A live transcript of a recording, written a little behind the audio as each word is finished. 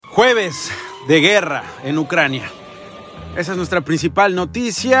Jueves de guerra en Ucrania. Esa es nuestra principal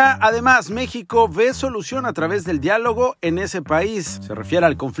noticia. Además, México ve solución a través del diálogo en ese país. Se refiere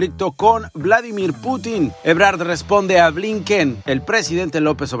al conflicto con Vladimir Putin. Ebrard responde a Blinken. El presidente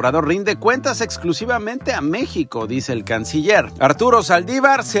López Obrador rinde cuentas exclusivamente a México, dice el canciller. Arturo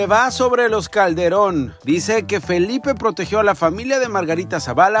Saldívar se va sobre los Calderón. Dice que Felipe protegió a la familia de Margarita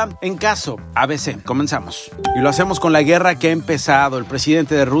Zavala en caso ABC. Comenzamos. Y lo hacemos con la guerra que ha empezado. El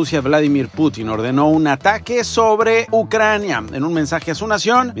presidente de Rusia, Vladimir Putin, ordenó un ataque sobre Ucrania. En un mensaje a su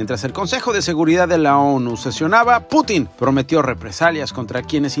nación, mientras el Consejo de Seguridad de la ONU sesionaba, Putin prometió represalias contra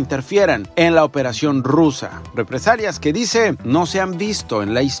quienes interfieran en la operación rusa. Represalias que dice no se han visto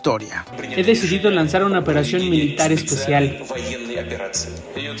en la historia. He decidido lanzar una operación militar especial.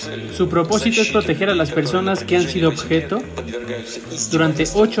 Su propósito es proteger a las personas que han sido objeto durante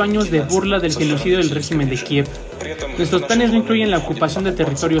 8 años de burla del genocidio del régimen de Kiev. Nuestros planes no incluyen la ocupación de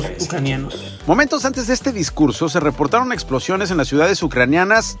territorios ucranianos. Momentos antes de este discurso se reportaron explosiones en las ciudades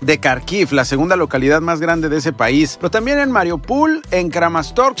ucranianas de Kharkiv, la segunda localidad más grande de ese país, pero también en Mariupol, en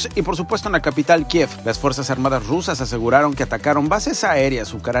Kramatorsk y por supuesto en la capital Kiev. Las Fuerzas Armadas rusas aseguraron que atacaron bases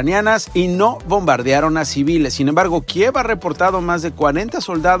aéreas ucranianas y no bombardearon a civiles. Sin embargo, Kiev ha reportado más de 40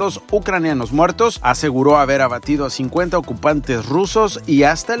 soldados ucranianos muertos, aseguró haber abatido a 50 ocupantes rusos y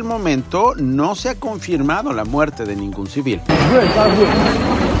hasta el momento no se ha confirmado la muerte de ningún civil.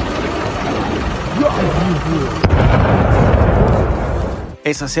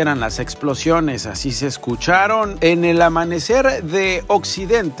 Esas eran las explosiones, así se escucharon en el amanecer de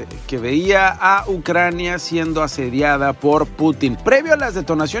Occidente, que veía a Ucrania siendo asediada por Putin. Previo a las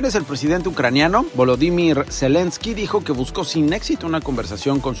detonaciones, el presidente ucraniano, Volodymyr Zelensky, dijo que buscó sin éxito una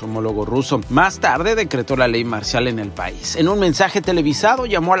conversación con su homólogo ruso. Más tarde decretó la ley marcial en el país. En un mensaje televisado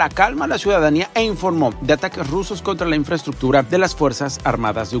llamó a la calma a la ciudadanía e informó de ataques rusos contra la infraestructura de las Fuerzas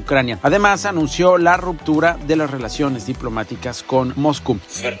Armadas de Ucrania. Además, anunció la ruptura de las relaciones diplomáticas con Moscú.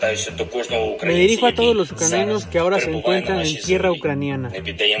 Me dirijo a todos los ucranianos que ahora se encuentran en tierra ucraniana.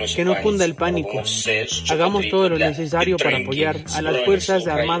 Que no cunda el pánico. Hagamos todo lo necesario para apoyar a las Fuerzas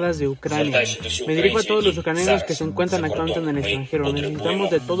Armadas de Ucrania. Me dirijo a todos los ucranianos que se encuentran actualmente en el extranjero.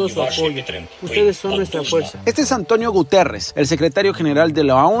 Necesitamos de todo su apoyo. Ustedes son nuestra fuerza. Este es Antonio Guterres, el secretario general de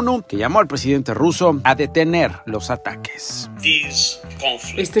la ONU, que llamó al presidente ruso a detener los ataques.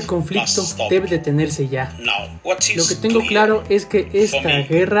 Este conflicto debe detenerse ya. Lo que tengo claro es que esta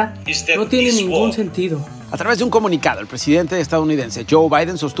guerra no tiene ningún sentido. A través de un comunicado, el presidente estadounidense Joe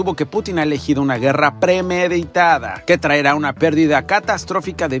Biden sostuvo que Putin ha elegido una guerra premeditada que traerá una pérdida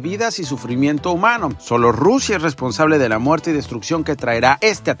catastrófica de vidas y sufrimiento humano. Solo Rusia es responsable de la muerte y destrucción que traerá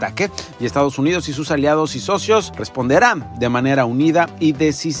este ataque y Estados Unidos y sus aliados y socios responderán de manera unida y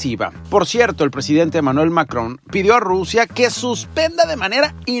decisiva. Por cierto, el presidente Emmanuel Macron pidió a Rusia que suspenda de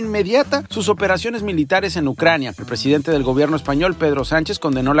manera inmediata sus operaciones militares en Ucrania. El presidente del gobierno español, Pedro Sánchez,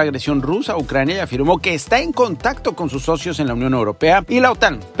 condenó la agresión rusa a Ucrania y afirmó que está en contacto con sus socios en la Unión Europea y la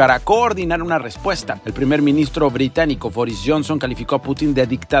OTAN para coordinar una respuesta. El primer ministro británico Boris Johnson calificó a Putin de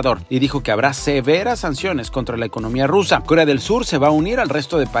dictador y dijo que habrá severas sanciones contra la economía rusa. Corea del Sur se va a unir al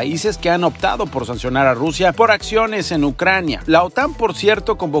resto de países que han optado por sancionar a Rusia por acciones en Ucrania. La OTAN, por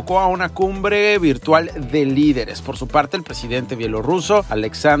cierto, convocó a una cumbre virtual de líderes. Por su parte, el presidente bielorruso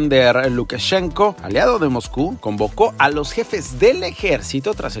Alexander Lukashenko, aliado de Moscú, convocó a los jefes del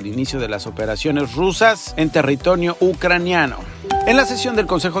ejército tras el inicio de las operaciones rusas en territorio ucraniano. En la sesión del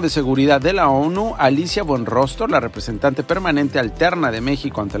Consejo de Seguridad de la ONU, Alicia Buenrostro, la representante permanente alterna de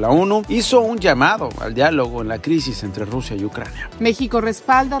México ante la ONU, hizo un llamado al diálogo en la crisis entre Rusia y Ucrania. México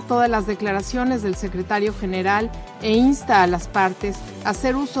respalda todas las declaraciones del secretario general e insta a las partes a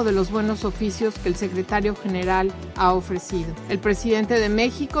hacer uso de los buenos oficios que el secretario general ha ofrecido. El presidente de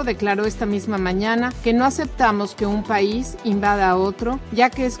México declaró esta misma mañana que no aceptamos que un país invada a otro, ya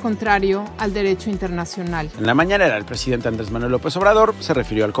que es contrario al derecho internacional. En la mañanera, el presidente Andrés Manuel López Obrador se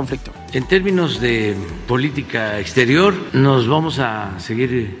refirió al conflicto. En términos de política exterior, nos vamos a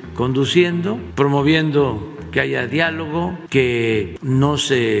seguir conduciendo, promoviendo que haya diálogo, que no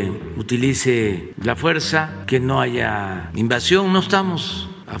se utilice la fuerza, que no haya invasión. No estamos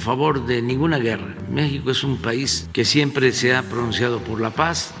a favor de ninguna guerra. México es un país que siempre se ha pronunciado por la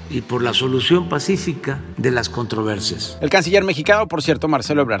paz y por la solución pacífica de las controversias. El canciller mexicano, por cierto,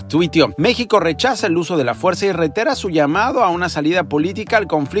 Marcelo Ebrard, tuiteó: México rechaza el uso de la fuerza y reitera su llamado a una salida política al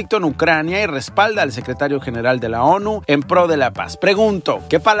conflicto en Ucrania y respalda al secretario general de la ONU en pro de la paz. Pregunto,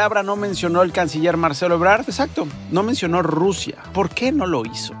 ¿qué palabra no mencionó el canciller Marcelo Ebrard? Exacto, no mencionó Rusia. ¿Por qué no lo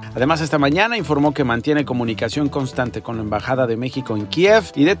hizo? Además, esta mañana informó que mantiene comunicación constante con la Embajada de México en Kiev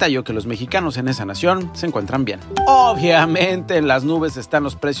y detalló que los mexicanos en esa nación se encuentran bien. Obviamente en las nubes están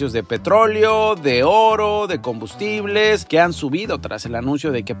los precios de petróleo, de oro, de combustibles, que han subido tras el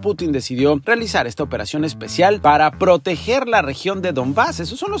anuncio de que Putin decidió realizar esta operación especial para proteger la región de Donbass.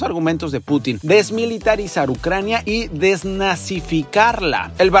 Esos son los argumentos de Putin: desmilitarizar Ucrania y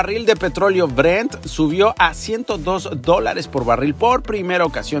desnazificarla. El barril de petróleo Brent subió a $102 por barril por primera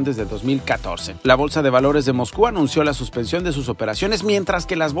ocasión desde 2014. La Bolsa de Valores de Moscú anunció la suspensión de sus operaciones, mientras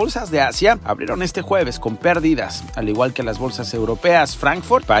que las bolsas de Asia abrieron este jueves con pérdidas, al igual que las bolsas europeas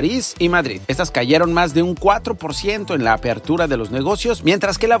Frankfurt, París y Madrid. Estas cayeron más de un 4% en la apertura de los negocios,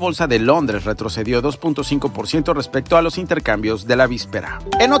 mientras que la bolsa de Londres retrocedió 2.5% respecto a los intercambios de la víspera.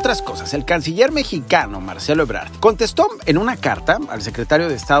 En otras cosas, el canciller mexicano Marcelo Ebrard contestó en una carta al secretario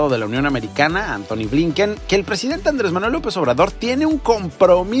de Estado de la Unión Americana, Antony Blinken, que el presidente Andrés Manuel López Obrador tiene un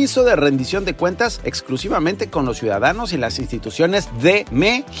compromiso de rendición de cuentas exclusivamente con los ciudadanos y las instituciones de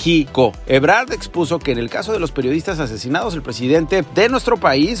México. Ebrard expuso que en el caso de los periodistas asesinados, el presidente de nuestro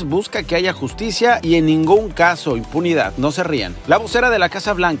país busca que haya justicia y en ningún caso impunidad. No se rían. La vocera de la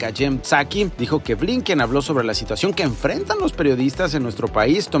Casa Blanca, Jen Psaki, dijo que Blinken habló sobre la situación que enfrentan los periodistas en nuestro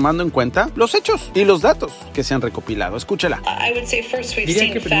país, tomando en cuenta los hechos y los datos que se han recopilado. Escúchela.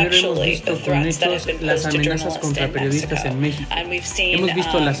 Diría que primero hemos visto con hechos las amenazas contra periodistas en México. Hemos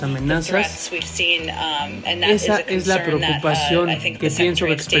visto las amenazas. Esa es la preocupación que pienso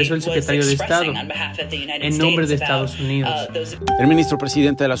que expresó el secretario de Estado en nombre de Estados Unidos. El ministro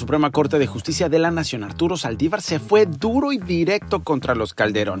presidente de la Suprema Corte de Justicia de la Nación, Arturo Saldívar, se fue duro y directo contra los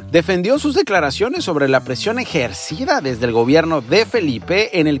Calderón. Defendió sus declaraciones sobre la presión ejercida desde el gobierno de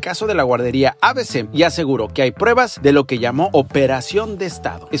Felipe en el caso de la guardería ABC y aseguró que hay pruebas de lo que llamó operación de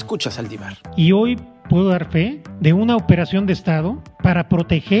Estado. Escucha, Saldívar. Y hoy puedo dar fe de una operación de Estado para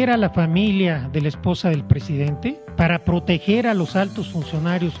proteger a la familia de la esposa del presidente, para proteger a los altos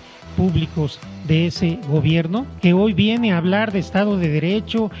funcionarios públicos de ese gobierno, que hoy viene a hablar de Estado de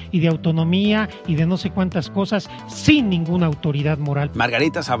Derecho y de autonomía y de no sé cuántas cosas sin ninguna autoridad moral.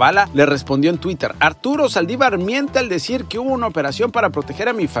 Margarita Zavala le respondió en Twitter: Arturo Saldívar miente al decir que hubo una operación para proteger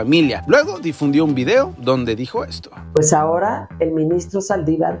a mi familia. Luego difundió un video donde dijo esto. Pues ahora el ministro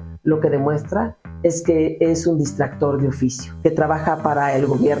Saldívar lo que demuestra es que es un distractor de oficio, que trabaja para el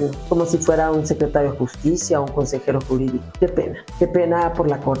gobierno, como si fuera un secretario de justicia o un consejero jurídico. Qué pena por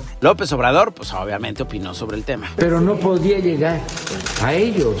la Corte. López Obrador, pues obviamente opinó sobre el tema. Pero no podía llegar a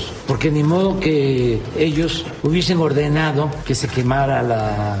ellos, porque ni modo que ellos hubiesen ordenado que se quemara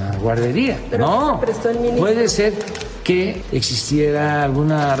la guardería. Pero no, puede ser que existiera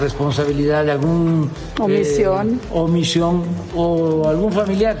alguna responsabilidad de algún omisión o algún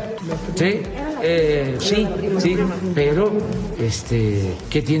familiar. Sí, sí, pero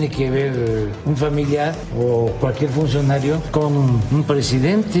 ¿qué tiene que ver un familiar o cualquier funcionario con un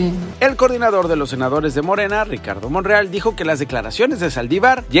presidente? El coordinador de los senadores de Morena, Ricardo Monreal, dijo que las declaraciones de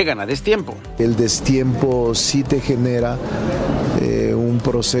Saldívar llegan a destiempo. El destiempo sí te genera un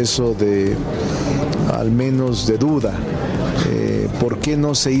proceso de, al menos de duda. ¿Por qué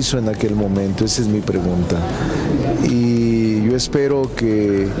no se hizo en aquel momento? Esa es mi pregunta. Y yo espero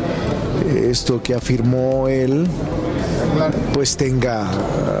que esto que afirmó él pues tenga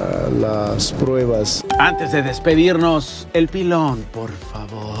las pruebas. Antes de despedirnos, el pilón, por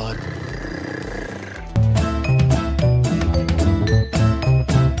favor.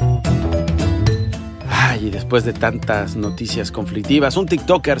 Y después de tantas noticias conflictivas, un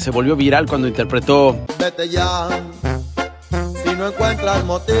TikToker se volvió viral cuando interpretó: Vete ya, si no encuentras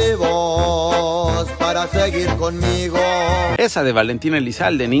motivos para seguir conmigo. Esa de Valentín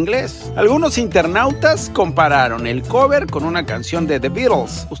Elizalde en inglés. Algunos internautas compararon el cover con una canción de The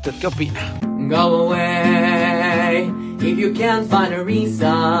Beatles. ¿Usted qué opina? Go away if you can't find a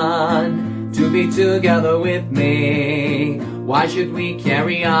reason to be together with me. Why should we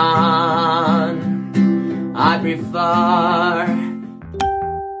carry on? I prefer.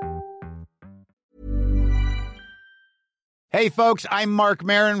 Hey, folks, I'm Mark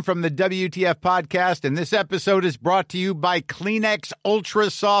Maron from the WTF Podcast, and this episode is brought to you by Kleenex Ultra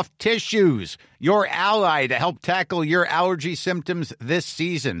Soft Tissues, your ally to help tackle your allergy symptoms this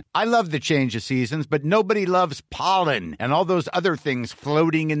season. I love the change of seasons, but nobody loves pollen and all those other things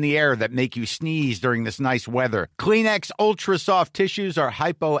floating in the air that make you sneeze during this nice weather. Kleenex Ultra Soft Tissues are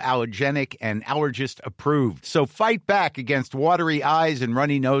hypoallergenic and allergist approved, so fight back against watery eyes and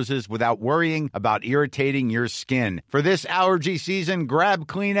runny noses without worrying about irritating your skin. For this allergy season, grab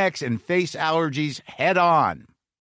Kleenex and face allergies head on.